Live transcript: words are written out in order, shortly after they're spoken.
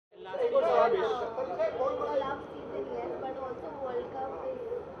love season, yes, but also World Cup is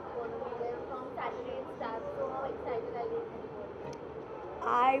going to be there from Saturday it starts. So how excited are you for the World Cup?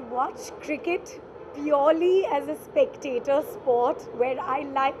 I watch cricket purely as a spectator sport where I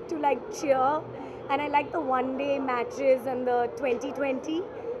like to cheer, and I like the one day matches and the 2020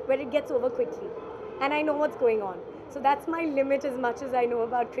 where it gets over quickly and I know what's going on. So that's my limit as much as I know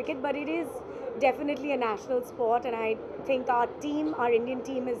about cricket, but it is definitely a national sport, and I think our team, our Indian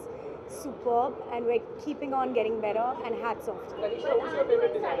team, is superb, and we're keeping on getting better, and hats off to them. Tanisha, who's your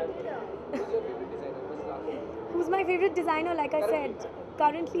favorite designer? Excited. Who's your favorite designer? This last one. Who's my favorite designer? Like I said, Currently.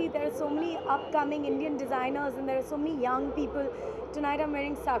 currently there are so many upcoming Indian designers and there are so many young people. Tonight I'm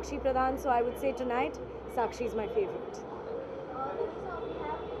wearing Sakshi Pradhan, so I would say tonight Sakshi is my favorite. Tanisha, we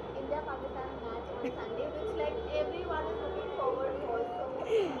have India-Pakistan match on Sunday, which like everyone is looking forward to also.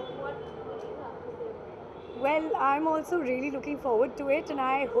 What do you have to say about that? Well, I'm also really looking forward to it, and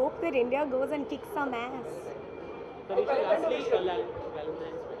I hope that India goes and kicks some ass. Tanisha, lastly,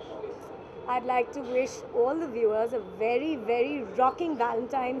 Valentine's wish. I'd like to wish all the viewers a very, very rocking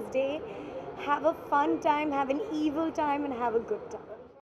Valentine's Day. Have a fun time, have an evil time, and have a good time.